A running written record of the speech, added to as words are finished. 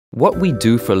What we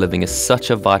do for a living is such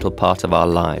a vital part of our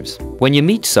lives. When you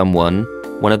meet someone,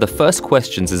 one of the first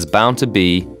questions is bound to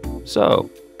be, "So,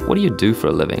 what do you do for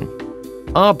a living?"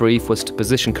 Our brief was to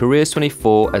position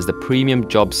Careers24 as the premium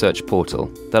job search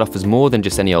portal that offers more than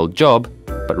just any old job,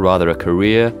 but rather a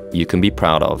career you can be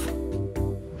proud of.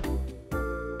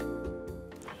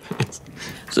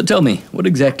 So tell me, what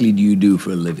exactly do you do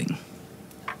for a living?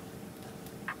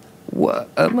 What?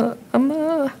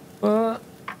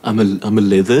 I'm a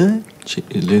leather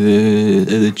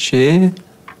chair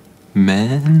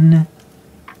man.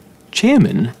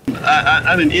 Chairman?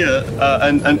 And an ear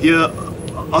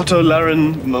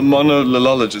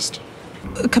otolaryngologist.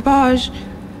 Cabage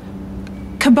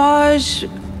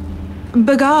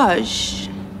bagage.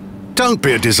 Don't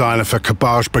be a designer for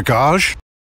Cabage Bagage.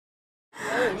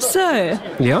 So,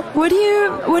 Yeah? what do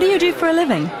you do for a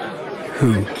living?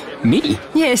 Who? Me?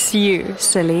 Yes, you,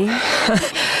 silly.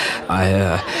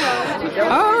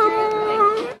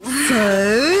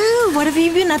 So, what have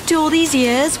you been up to all these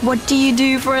years? What do you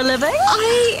do for a living?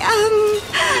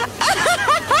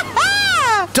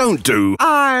 Don't do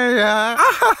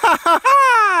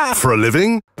for a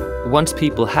living. Once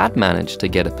people had managed to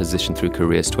get a position through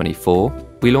Careers24,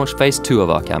 we launched phase 2 of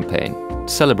our campaign,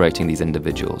 celebrating these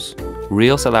individuals,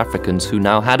 real South Africans who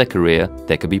now had a career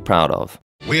they could be proud of.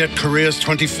 We at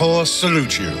Careers24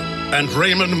 salute you. And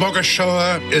Raymond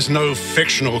Mogashoa is no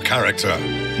fictional character.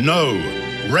 No,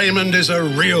 Raymond is a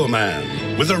real man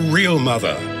with a real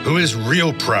mother who is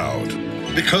real proud.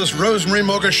 Because Rosemary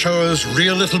Mogashoa's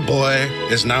real little boy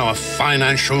is now a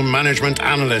financial management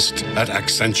analyst at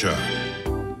Accenture.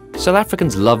 South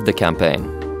Africans loved the campaign,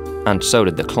 and so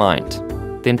did the client.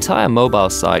 The entire mobile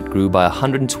site grew by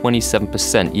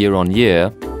 127%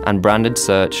 year-on-year, and branded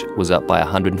search was up by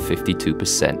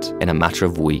 152% in a matter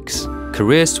of weeks.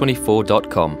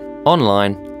 Careers24.com.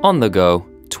 Online, on the go,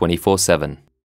 24/7.